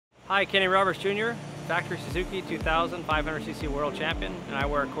Hi, Kenny Roberts Jr., Factory Suzuki 2000 500cc World Champion, and I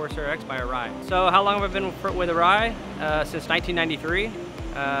wear a Corsair X by Arai. So how long have I been with Arai? Since 1993.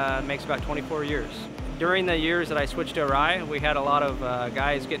 Makes about 24 years. During the years that I switched to Arai, we had a lot of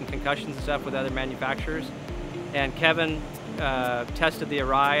guys getting concussions and stuff with other manufacturers, and Kevin tested the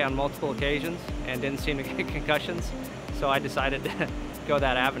Arai on multiple occasions and didn't seem to get concussions, so I decided to go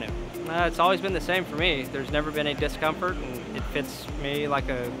that avenue. It's always been the same for me. There's never been any discomfort, and it fits me like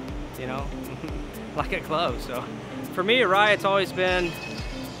a, like a glove. So for me, Arai, it's always been,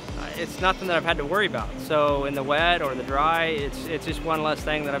 it's nothing that I've had to worry about. So in the wet or the dry, it's just one less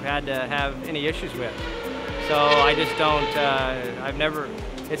thing that I've had to have any issues with. So I just don't,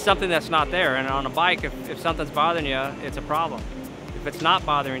 it's something that's not there. And on a bike, if something's bothering you, it's a problem. If it's not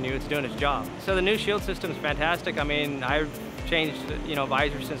bothering you, it's doing its job. So the new shield system is fantastic. I mean, I've changed,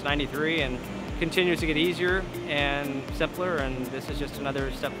 visor since '93 and continues to get easier and simpler, and this is just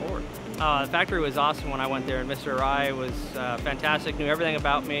another step forward. The factory was awesome when I went there, and Mr. Arai was fantastic, knew everything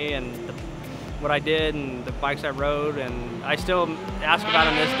about me and what I did and the bikes I rode, and I still ask about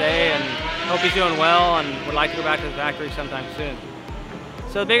him this day and hope he's doing well and would like to go back to the factory sometime soon.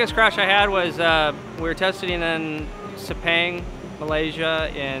 So the biggest crash I had was we were testing in Sepang,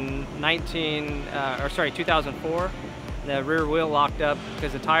 Malaysia in 2004. The rear wheel locked up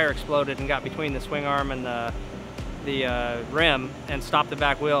because the tire exploded and got between the swing arm and the rim and stopped the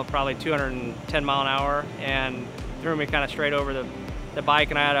back wheel probably 210 mile an hour and threw me kind of straight over the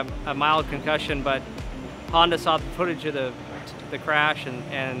bike, and I had a mild concussion, but Honda saw the footage of the crash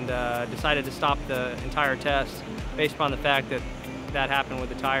and decided to stop the entire test based upon the fact that that happened with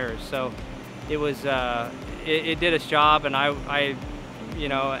the tires. So it was it did its job, and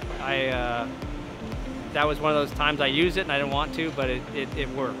that was one of those times I used it and I didn't want to, but it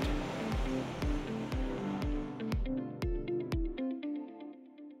worked.